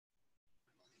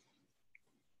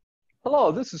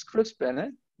Hello, this is Chris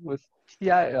Bennett with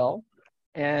TIL,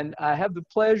 and I have the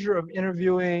pleasure of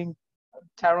interviewing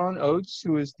Tyrone Oates,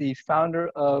 who is the founder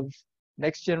of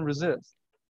NextGen Resist.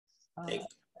 Uh, Thank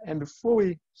and before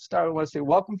we start, I want to say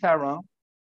welcome, Tyrone,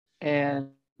 and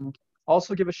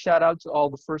also give a shout out to all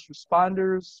the first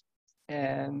responders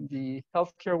and the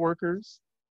healthcare workers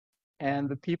and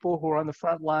the people who are on the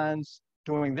front lines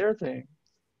doing their thing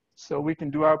so we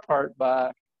can do our part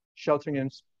by sheltering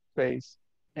in space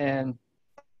and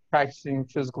practicing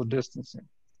physical distancing.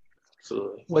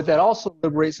 absolutely. What that also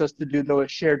liberates us to do, though,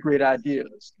 is share great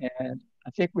ideas. And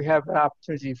I think we have an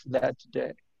opportunity for that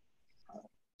today.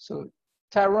 So,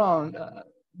 Tyrone,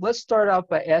 let's start out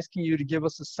by asking you to give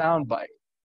us a sound bite.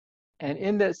 And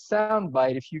in that sound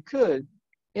bite, if you could,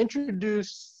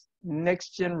 introduce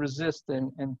NextGen Resist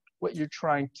and what you're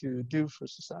trying to do for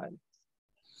society.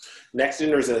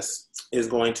 NextGen Resist is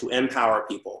going to empower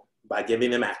people by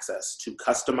giving them access to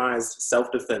customized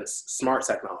self-defense smart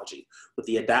technology with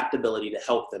the adaptability to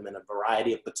help them in a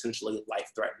variety of potentially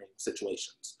life-threatening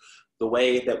situations. The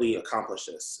way that we accomplish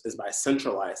this is by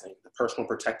centralizing the personal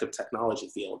protective technology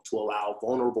field to allow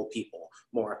vulnerable people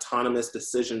more autonomous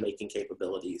decision-making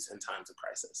capabilities in times of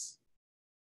crisis.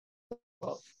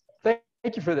 Well, thank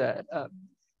you for that.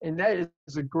 And that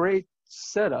is a great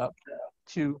setup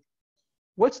to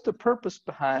what's the purpose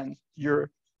behind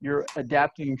your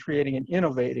adapting and creating and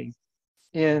innovating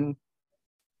in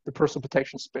the personal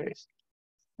protection space?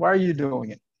 Why are you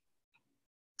doing it?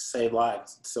 Save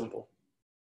lives, it's simple.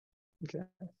 Okay.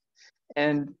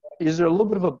 And is there a little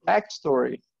bit of a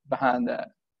backstory behind that?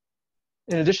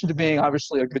 In addition to being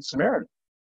obviously a good Samaritan.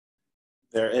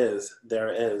 There is.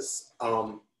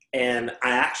 And I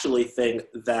actually think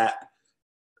that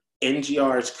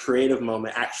NGR's creative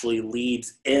moment actually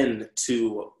leads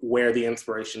into where the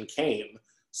inspiration came.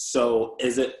 So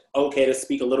is it okay to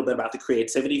speak a little bit about the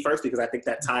creativity first? Because I think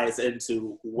that ties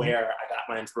into where I got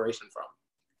my inspiration from.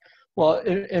 Well,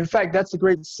 in fact, that's a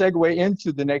great segue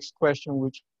into the next question,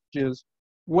 which is,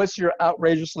 what's your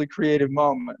outrageously creative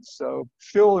moment? So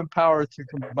feel empowered to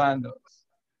combine those.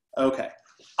 Okay.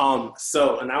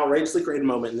 So an outrageously creative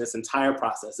moment in this entire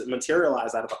process, it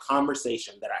materialized out of a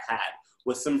conversation that I had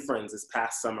with some friends this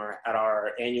past summer at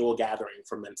our annual gathering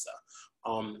for Mensa.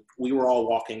 We were all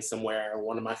walking somewhere.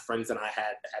 One of my friends and I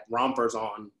had rompers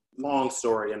on, long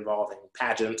story involving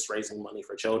pageants, raising money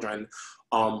for children.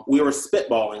 We were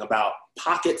spitballing about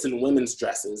pockets in women's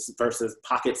dresses versus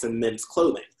pockets in men's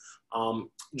clothing.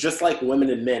 Just like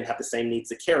women and men have the same needs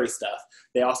to carry stuff,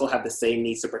 they also have the same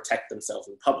needs to protect themselves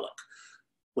in public.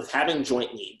 With having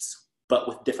joint needs, but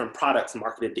with different products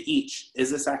marketed to each, is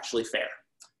this actually fair?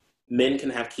 Men can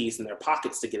have keys in their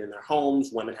pockets to get in their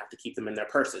homes. Women have to keep them in their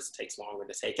purses. It takes longer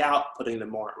to take out, putting them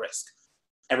more at risk.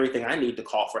 Everything I need to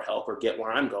call for help or get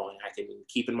where I'm going, I can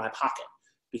keep in my pocket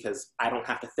because I don't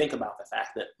have to think about the fact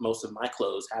that most of my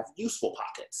clothes have useful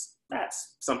pockets.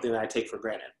 That's something that I take for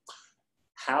granted.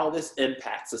 How this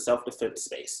impacts the self-defense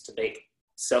space to make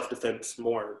self-defense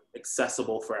more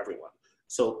accessible for everyone.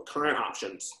 So current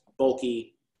options,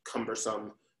 bulky,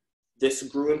 cumbersome. This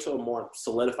grew into a more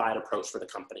solidified approach for the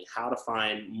company, how to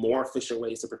find more efficient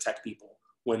ways to protect people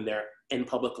when they're in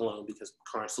public alone because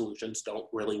current solutions don't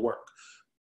really work.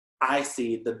 I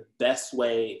see the best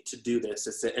way to do this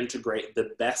is to integrate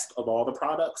the best of all the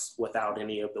products without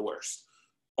any of the worst,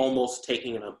 almost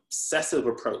taking an obsessive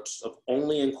approach of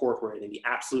only incorporating the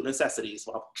absolute necessities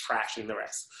while trashing the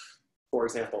rest. For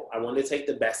example, I wanted to take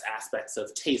the best aspects of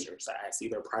tasers. I see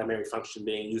their primary function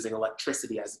being using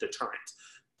electricity as a deterrent.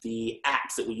 The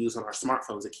apps that we use on our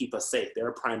smartphones that keep us safe,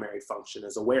 their primary function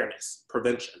is awareness,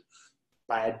 prevention.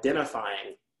 By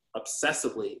identifying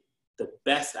obsessively the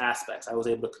best aspects, I was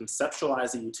able to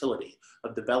conceptualize the utility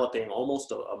of developing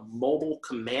almost a mobile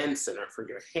command center for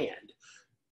your hand.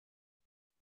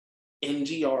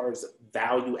 NGR's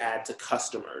value add to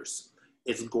customers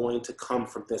is going to come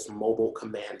from this mobile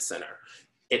command center.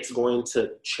 It's going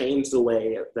to change the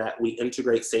way that we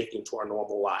integrate safety into our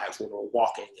normal lives when we're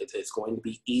walking. It's going to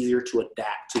be easier to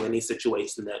adapt to any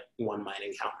situation that one might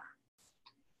encounter.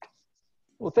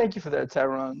 Well, thank you for that,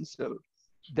 Tyrone. So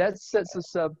that sets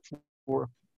us up for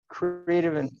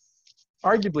creative and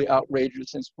arguably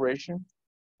outrageous inspiration.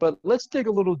 But let's dig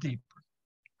a little deeper.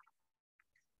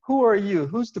 Who are you?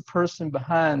 Who's the person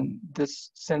behind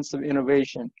this sense of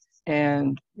innovation?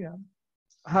 And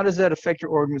how does that affect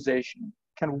your organization?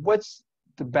 Kind of what's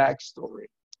the backstory?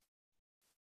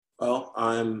 Well,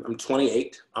 I'm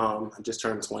 28. I just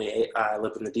turned 28. I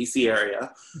live in the DC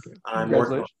area. Okay. I'm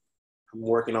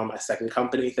working on my second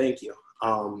company. Thank you.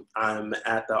 I'm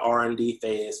at the R&D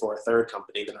phase for a third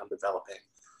company that I'm developing.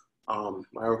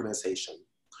 My organization.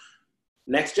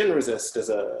 Next Gen Resist is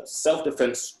a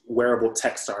self-defense wearable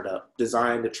tech startup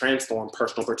designed to transform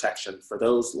personal protection for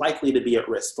those likely to be at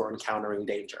risk for encountering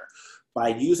danger by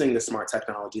using the smart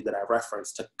technology that I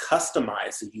referenced to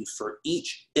customize the use for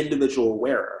each individual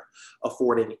wearer,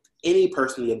 affording any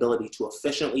person the ability to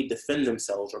efficiently defend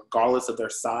themselves regardless of their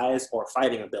size or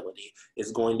fighting ability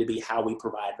is going to be how we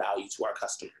provide value to our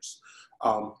customers.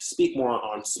 Speak more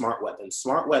on smart weapons.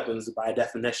 Smart weapons, by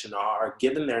definition, are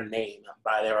given their name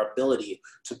by their ability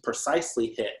to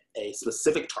precisely hit a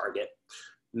specific target,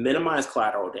 minimize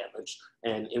collateral damage,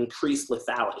 and increase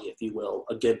lethality, if you will,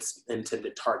 against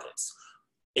intended targets.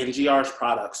 NGR's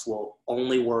products will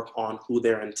only work on who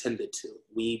they're intended to.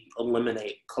 We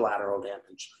eliminate collateral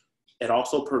damage. It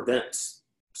also prevents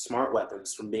smart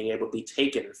weapons from being able to be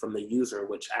taken from the user,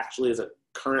 which actually is a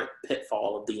current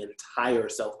pitfall of the entire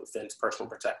self-defense personal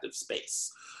protective space.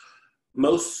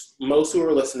 Most who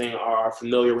are listening are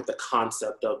familiar with the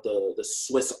concept of the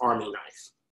Swiss Army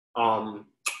knife.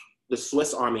 The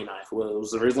Swiss Army knife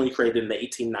was originally created in the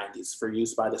 1890s for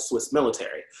use by the Swiss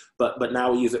military, but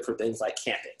now we use it for things like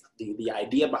camping. The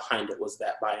idea behind it was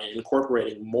that by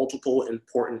incorporating multiple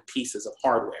important pieces of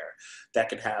hardware that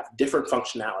could have different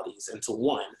functionalities into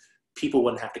one, people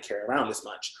wouldn't have to carry around as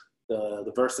much.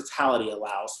 The versatility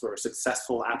allows for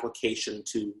successful application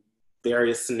to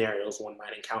various scenarios one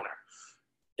might encounter.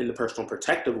 In the personal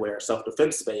protective wear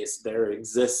self-defense space, there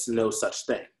exists no such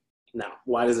thing. Now,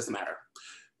 why does this matter?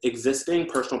 Existing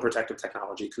personal protective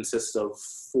technology consists of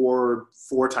four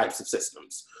types of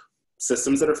systems.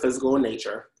 Systems that are physical in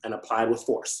nature and applied with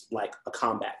force, like a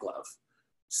combat glove.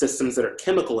 Systems that are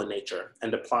chemical in nature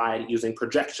and applied using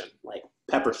projection, like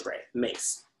pepper spray,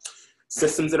 mace.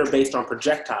 Systems that are based on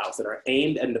projectiles that are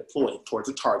aimed and deployed towards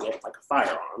a target, like a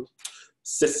firearm.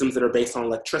 Systems that are based on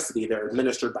electricity that are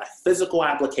administered by physical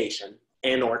application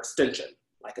and or extension,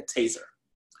 like a taser.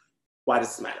 Why does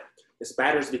this matter? This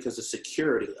matters because the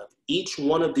security of each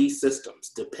one of these systems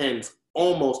depends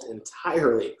almost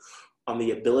entirely on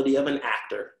the ability of an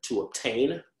actor to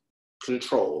obtain,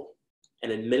 control,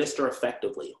 and administer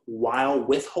effectively while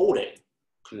withholding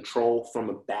control from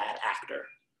a bad actor.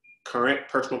 Current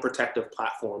personal protective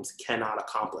platforms cannot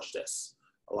accomplish this.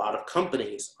 A lot of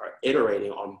companies are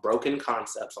iterating on broken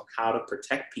concepts on how to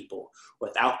protect people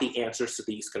without the answers to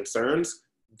these concerns.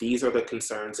 These are the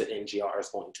concerns that NGR is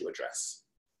going to address.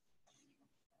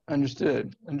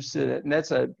 Understood. And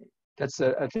that's I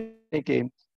think a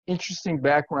interesting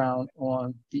background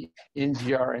on the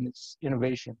NGR and its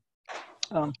innovation.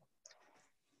 And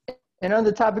on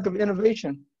the topic of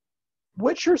innovation,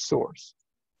 what's your source?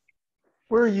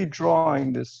 Where are you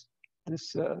drawing this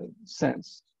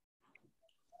sense?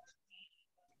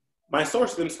 My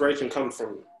source of inspiration comes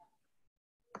from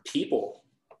people.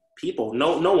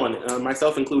 No one,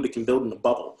 myself included, can build in a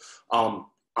bubble.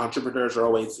 Entrepreneurs are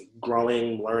always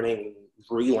growing, learning,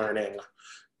 relearning.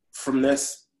 From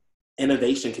this,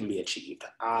 innovation can be achieved.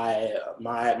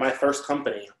 My first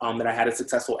company that I had a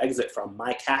successful exit from,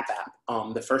 my Cap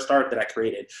app, the first startup that I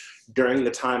created during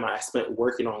the time I spent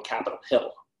working on Capitol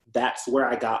Hill, that's where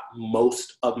I got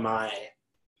most of my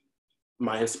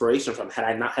inspiration from. Had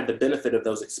I not had the benefit of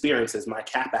those experiences, my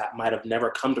Cap app might have never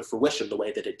come to fruition the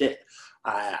way that it did.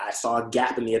 I saw a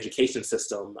gap in the education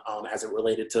system as it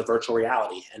related to virtual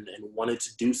reality and wanted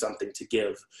to do something to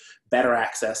give better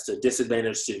access to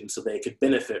disadvantaged students so they could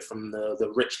benefit from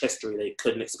the rich history they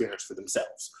couldn't experience for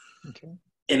themselves. Okay.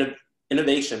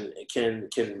 Innovation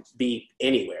can be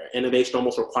anywhere. Innovation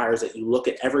almost requires that you look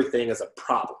at everything as a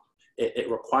problem. It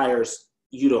requires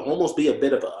you to almost be a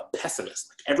bit of a pessimist.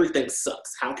 Like, everything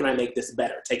sucks. How can I make this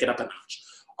better? Take it up a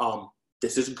notch.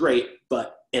 This is great,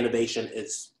 but innovation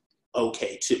is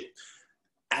okay too.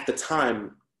 At the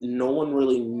time, no one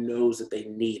really knows that they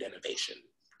need innovation.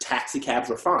 Taxi cabs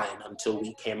were fine until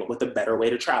we came up with a better way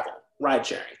to travel, ride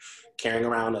sharing. Carrying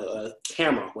around a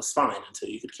camera was fine until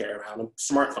you could carry around a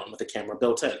smartphone with a camera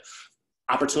built in.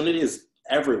 Opportunity is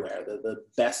everywhere. The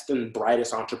best and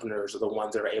brightest entrepreneurs are the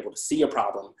ones that are able to see a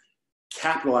problem,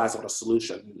 capitalize on a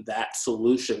solution, that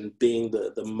solution being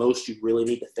the most you really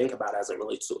need to think about as it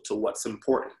relates to what's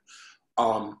important.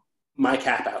 My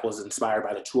Cap app was inspired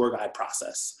by the tour guide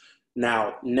process.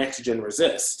 Now, Next Gen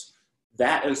Resist,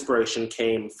 that inspiration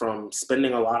came from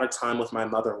spending a lot of time with my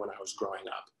mother when I was growing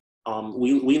up.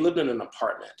 We lived in an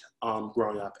apartment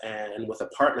growing up, and with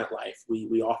apartment life,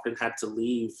 we often had to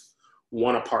leave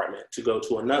one apartment to go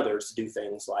to another to do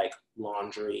things like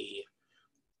laundry,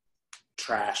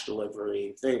 trash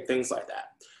delivery, things like that.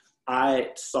 I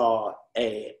saw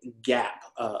a gap,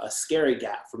 a scary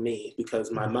gap for me, because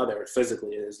my mother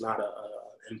physically is not an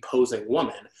imposing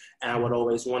woman. And I would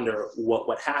always wonder what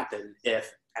would happen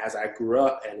if as I grew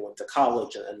up and went to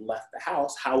college and left the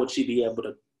house, how would she be able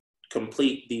to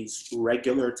complete these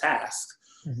regular tasks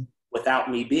without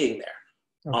me being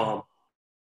there? Okay.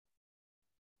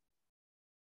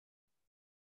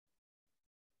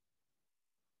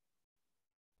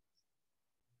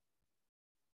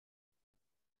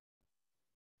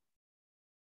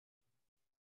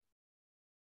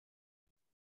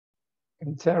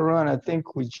 And Tiroune, I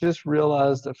think we just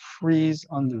realized a freeze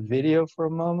on the video for a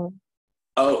moment.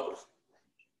 Oh.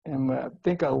 And I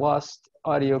think I lost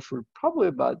audio for probably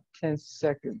about 10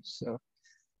 seconds. So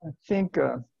I think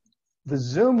the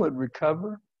Zoom would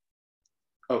recover.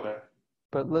 Okay.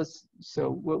 But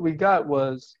so what we got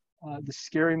was the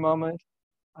scary moment.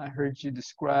 I heard you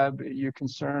describe your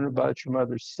concern about your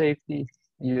mother's safety,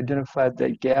 and you identified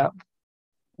that gap.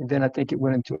 And then I think it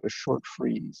went into a short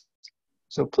freeze.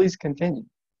 So please continue.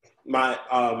 My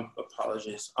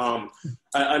apologies.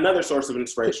 Another source of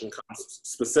inspiration comes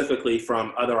specifically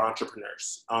from other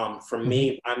entrepreneurs. For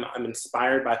me, I'm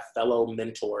inspired by fellow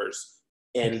mentors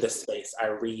in this space. I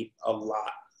read a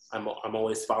lot. I'm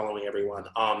always following everyone.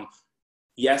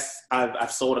 Yes,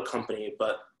 I've sold a company,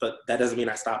 but that doesn't mean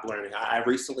I stopped learning. I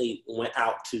recently went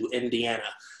out to Indiana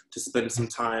to spend some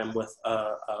time with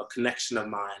a connection of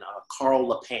mine, Carl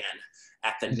LePan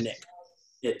at the NIC.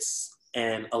 It's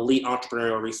an elite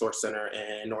entrepreneurial resource center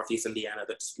in Northeast Indiana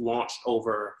that's launched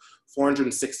over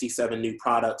 467 new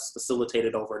products,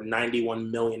 facilitated over $91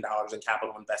 million in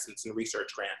capital investments and research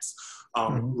grants.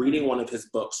 Reading one of his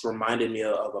books reminded me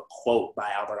of a quote by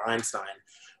Albert Einstein: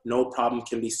 "No problem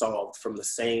can be solved from the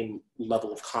same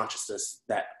level of consciousness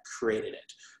that created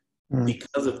it."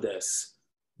 Because of this,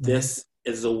 this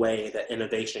is a way that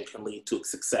innovation can lead to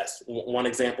success. One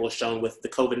example is shown with the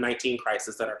COVID-19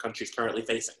 crisis that our country is currently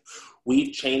facing.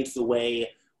 We've changed the way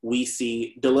we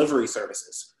see delivery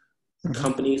services.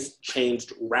 Companies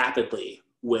changed rapidly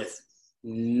with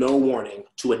no warning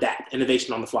to adapt,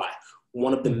 innovation on the fly.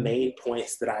 One of the main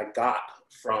points that I got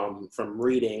from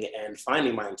reading and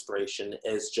finding my inspiration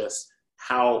is just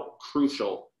how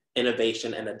crucial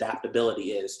innovation and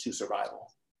adaptability is to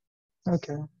survival.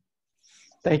 Okay.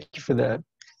 Thank you for that.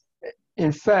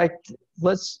 In fact,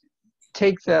 let's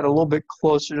take that a little bit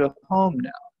closer to home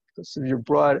now, because of your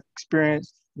broad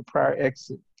experience, your prior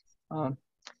exit.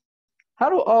 How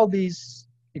do all these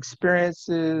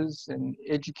experiences and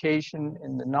education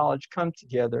and the knowledge come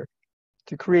together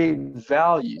to create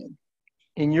value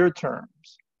in your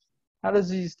terms? How do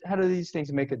these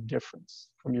things make a difference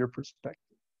from your perspective?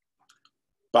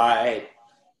 By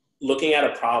looking at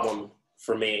a problem,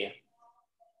 for me,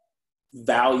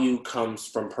 value comes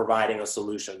from providing a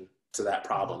solution to that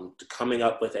problem, to coming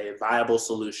up with a viable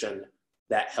solution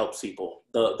that helps people.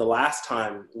 The last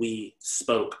time we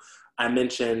spoke, I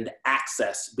mentioned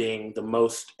access being the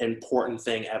most important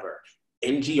thing ever.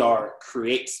 NGR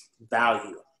creates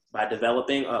value by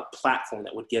developing a platform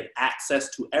that would give access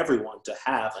to everyone to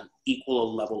have an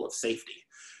equal level of safety.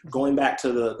 Going back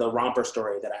to the romper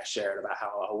story that I shared about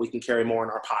how we can carry more in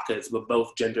our pockets, but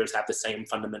both genders have the same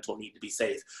fundamental need to be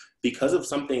safe. Because of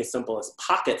something as simple as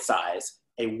pocket size,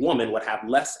 a woman would have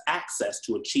less access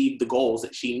to achieve the goals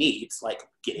that she needs, like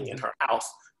getting in her house,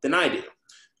 than I do.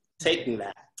 Taking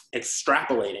that,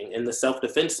 extrapolating in the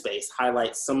self-defense space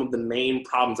highlights some of the main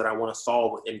problems that I want to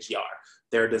solve with NGR.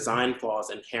 There are design flaws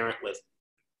inherent with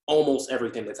almost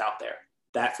everything that's out there.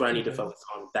 That's what I need to focus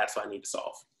on. That's what I need to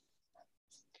solve.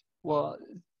 Well,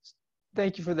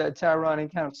 thank you for that, Tiroune.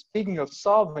 And kind of speaking of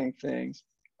solving things,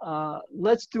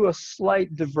 let's do a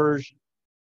slight diversion.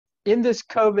 In this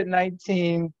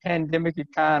COVID-19 pandemic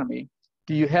economy,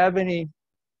 do you have any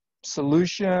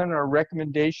solution or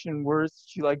recommendation words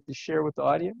that you'd like to share with the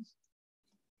audience?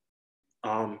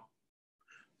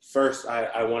 First,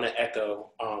 I want to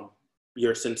echo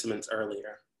your sentiments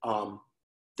earlier.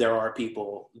 There are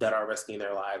people that are risking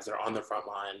their lives, they're on the front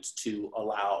lines to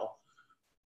allow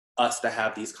us to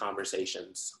have these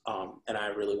conversations. And I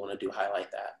really want to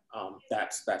highlight that.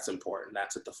 That's important.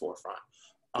 That's at the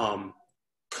forefront.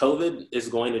 COVID is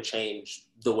going to change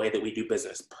the way that we do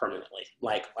business permanently.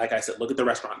 Like I said, look at the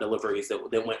restaurant deliveries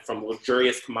that went from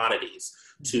luxurious commodities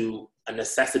to a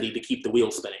necessity to keep the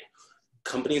wheels spinning.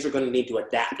 Companies are going to need to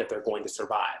adapt if they're going to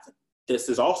survive. This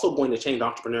is also going to change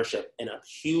entrepreneurship in a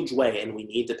huge way, and we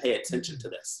need to pay attention to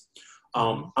this.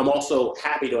 I'm also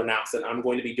happy to announce that I'm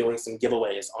going to be doing some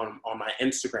giveaways on my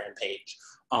Instagram page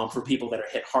for people that are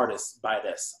hit hardest by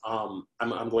this.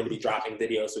 I'm going to be dropping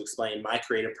videos to explain my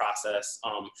creative process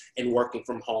in working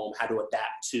from home, how to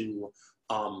adapt to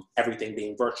everything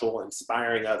being virtual,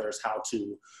 inspiring others how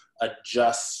to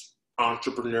adjust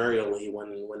entrepreneurially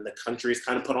when the country is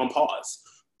kind of put on pause.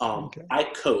 Okay. I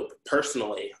cope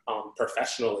personally,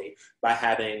 professionally, by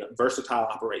having versatile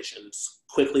operations,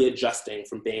 quickly adjusting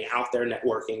from being out there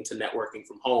networking to networking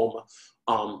from home.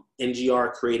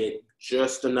 NGR created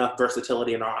just enough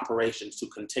versatility in our operations to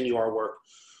continue our work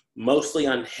mostly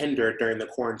unhindered during the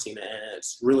quarantine, and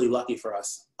it's really lucky for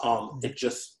us.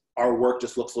 Our work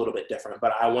just looks a little bit different,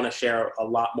 but I want to share a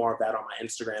lot more of that on my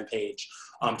Instagram page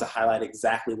to highlight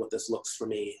exactly what this looks for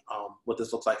me, what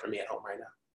this looks like for me at home right now.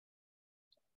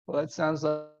 Well, that sounds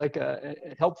like a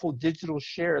helpful digital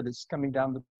share that's coming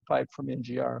down the pipe from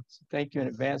NGR. So thank you in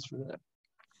advance for that.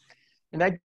 And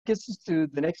that gets us to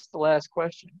the next to last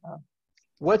question.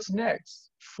 What's next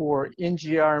for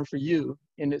NGR and for you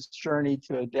in its journey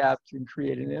to adapt and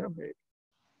create and innovate?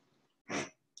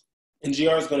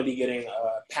 NGR is going to be getting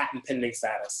a patent pending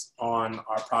status on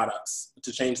our products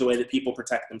to change the way that people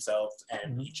protect themselves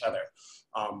and each other.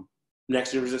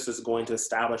 Next Year Resist is going to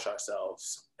establish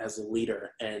ourselves as a leader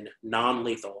in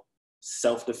non-lethal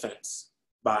self-defense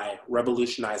by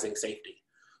revolutionizing safety.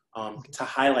 To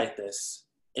highlight this,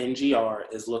 NGR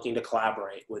is looking to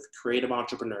collaborate with creative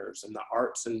entrepreneurs in the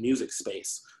arts and music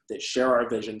space that share our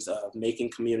visions of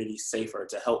making communities safer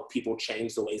to help people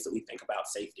change the ways that we think about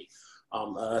safety.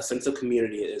 A sense of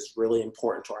community is really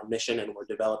important to our mission, and we're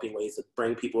developing ways that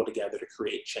bring people together to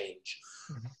create change.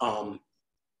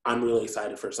 I'm really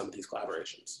excited for some of these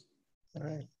collaborations. All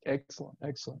right, excellent,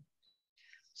 excellent.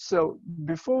 So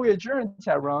before we adjourn,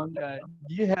 Tiroune,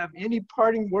 do you have any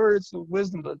parting words of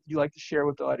wisdom that you'd like to share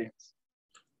with the audience?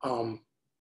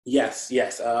 Yes.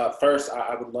 First,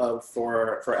 I would love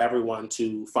for everyone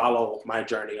to follow my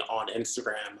journey on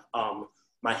Instagram.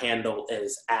 My handle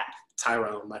is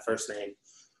 @Tiroune, my first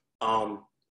name.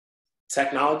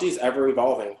 Technology is ever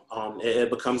evolving. It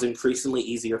becomes increasingly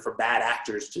easier for bad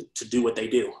actors to do what they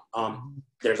do.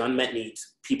 There's unmet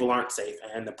needs. People aren't safe,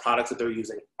 and the products that they're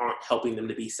using aren't helping them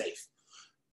to be safe.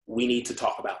 We need to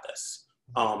talk about this.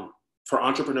 For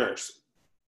entrepreneurs,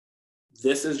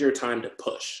 this is your time to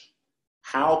push.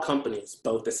 How companies,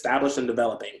 both established and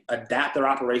developing, adapt their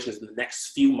operations in the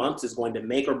next few months is going to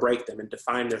make or break them and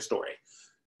define their story.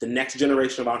 The next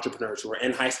generation of entrepreneurs who are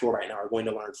in high school right now are going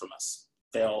to learn from us.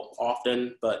 Fail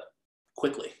often, but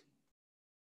quickly.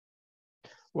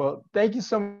 Well, thank you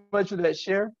so much for that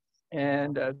share.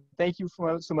 And thank you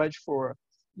so much for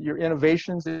your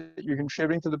innovations that you're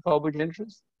contributing to the public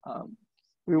interest.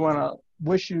 We want to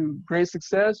wish you great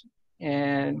success,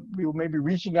 and we will maybe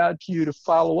reaching out to you to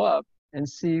follow up and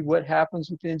see what happens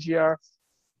with NGR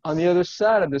on the other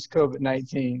side of this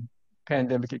COVID-19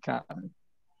 pandemic economy.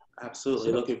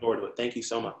 Absolutely. Looking forward to it. Thank you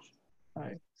so much. All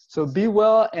right. So be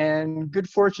well, and good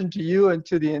fortune to you and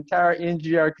to the entire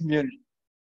NGR community.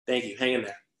 Thank you. Hang in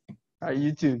there. All right,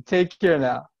 you too. Take care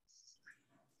now.